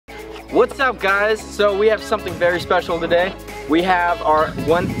What's up, guys? So we have something very special today. We have our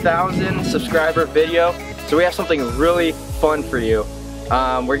 1,000 subscriber video. So we have something really fun for you.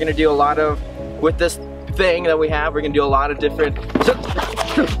 We're gonna do a lot of, with this thing that we have, we're gonna do a lot of different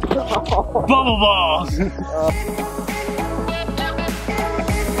bubble balls.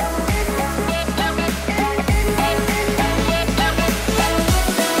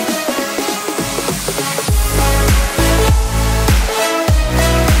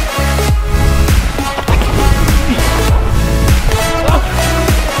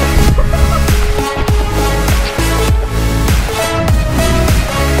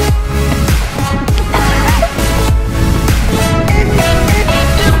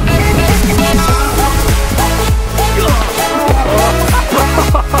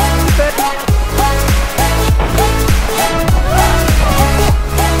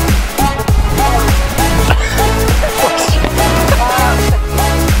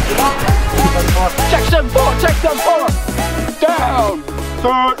 Down,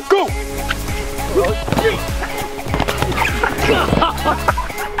 third, go!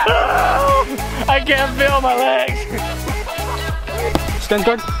 I can't feel my legs. Stand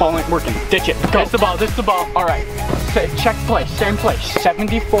guard, ball ain't working. Ditch it. Go. This the ball, this the ball. All right. Check place, same place.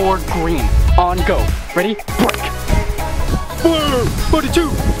 74 green. On go. Ready? Break.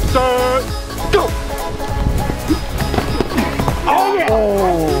 42, set, go! Oh yeah!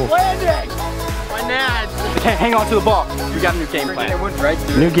 Oh. Landing! My nads. Hang on to the ball. We got a new game plan.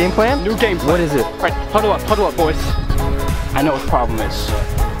 New game plan? New game plan. What is it? All right, huddle up, boys. I know what the problem is.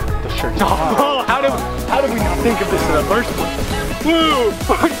 The shirt. Oh, how did we not think of this in the first place? Woo!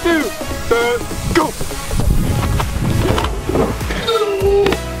 42, set, go!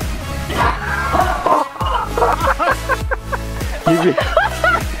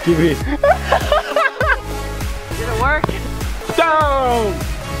 Give me. Did it work? Down,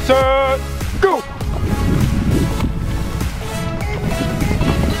 set, go!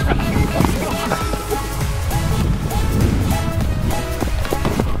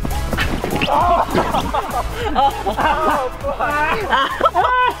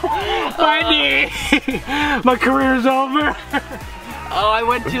 My knee! My career's over. Oh, I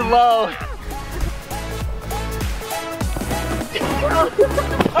went too low.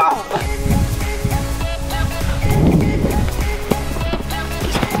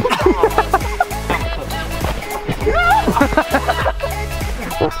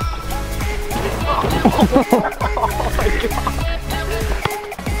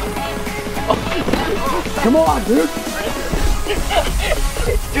 Come on, dude!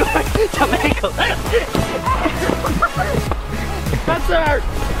 It's doing Jamaica. That's hurt.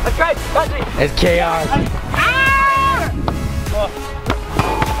 That's right. That's me. It's chaos.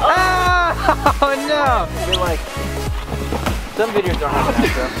 Oh no! You're like, some videos don't have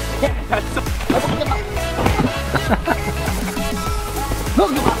that,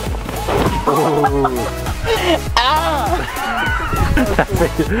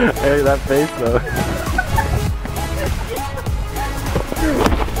 Hey, that face though.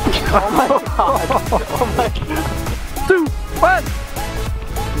 Oh my god! Oh my god! 2, 1!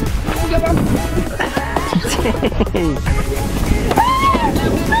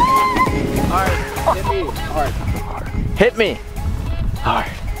 Alright, hit me. Hard.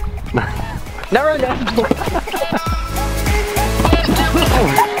 Now run down.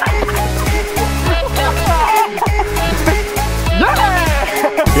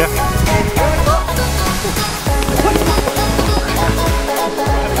 Yeah.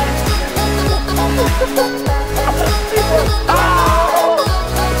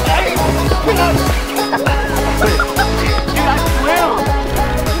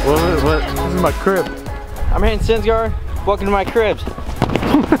 What? This is my crib. I'm Hayden Sinsgaard. Welcome to my cribs.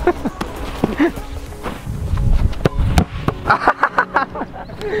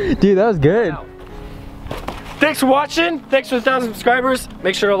 Dude, that was good. Thanks for watching. Thanks for the 1,000 subscribers.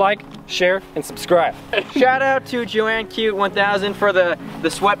 Make sure to like, share, and subscribe. Shout out to Joanne Cute 1000 for the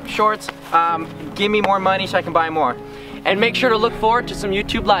sweat shorts. Give me more money so I can buy more. And make sure to look forward to some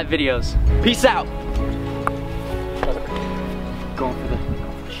YouTube live videos. Peace out. Going for the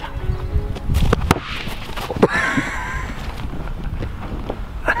shot.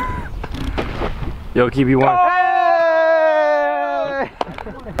 Yo, keep you one. Hey!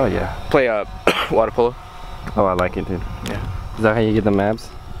 Oh yeah. Play water polo. Oh, I like it, dude. Yeah. Is that how you get the maps?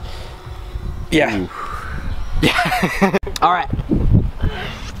 Yeah. Yeah. All right.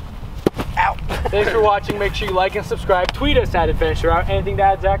 Ow. Thanks for watching. Make sure you like and subscribe. Tweet us at AdventureOut. Anything to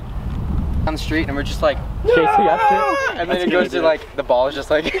add, Zach? On the street and we're just like chasing after it. And then it goes to like, the ball is just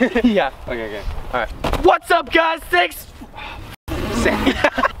like, yeah. Okay, okay. All right. What's up, guys? Thanks.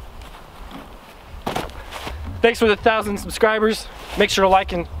 Thanks for the 1,000 subscribers. Make sure to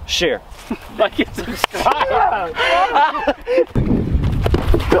like and share. Like and subscribe.